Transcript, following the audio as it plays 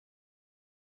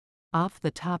off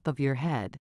the top of your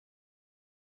head.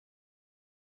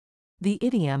 The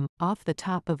idiom, off the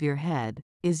top of your head,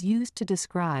 is used to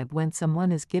describe when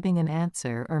someone is giving an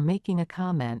answer or making a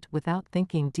comment without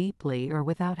thinking deeply or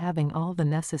without having all the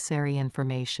necessary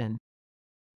information.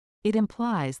 It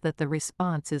implies that the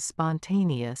response is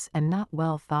spontaneous and not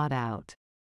well thought out.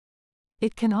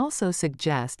 It can also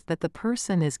suggest that the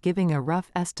person is giving a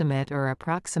rough estimate or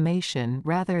approximation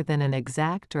rather than an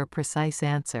exact or precise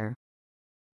answer.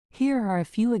 Here are a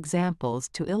few examples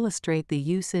to illustrate the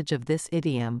usage of this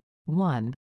idiom.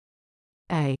 1.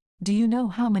 A. Do you know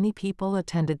how many people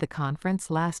attended the conference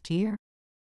last year?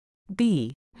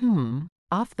 B.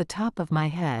 Off the top of my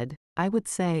head, I would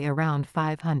say around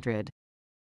 500.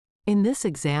 In this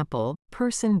example,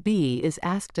 person B is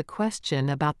asked a question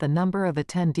about the number of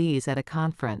attendees at a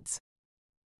conference.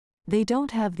 They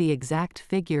don't have the exact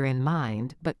figure in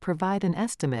mind but provide an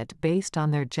estimate based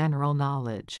on their general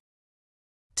knowledge.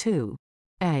 2.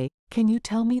 A. Can you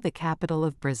tell me the capital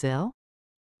of Brazil?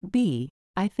 B.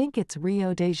 I think it's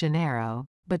Rio de Janeiro,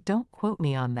 but don't quote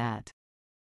me on that.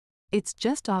 It's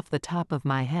just off the top of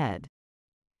my head.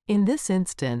 In this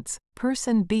instance,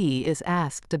 person B is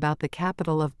asked about the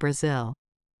capital of Brazil.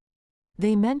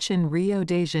 They mention Rio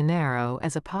de Janeiro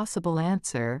as a possible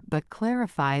answer but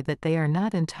clarify that they are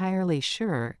not entirely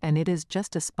sure and it is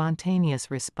just a spontaneous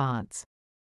response.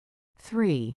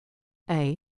 3.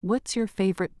 A. What's your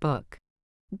favorite book?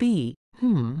 B.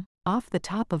 Off the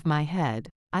top of my head,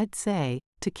 I'd say,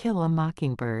 To Kill a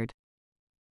Mockingbird.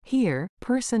 Here,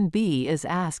 person B is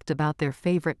asked about their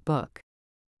favorite book.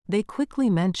 They quickly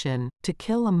mention To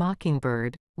Kill a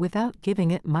Mockingbird, without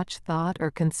giving it much thought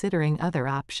or considering other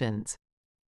options.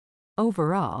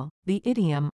 Overall, the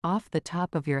idiom, off the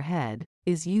top of your head,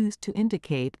 is used to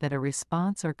indicate that a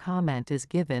response or comment is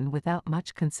given without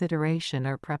much consideration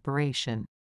or preparation.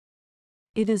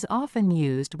 It is often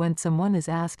used when someone is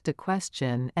asked a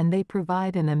question and they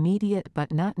provide an immediate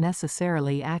but not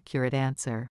necessarily accurate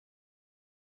answer.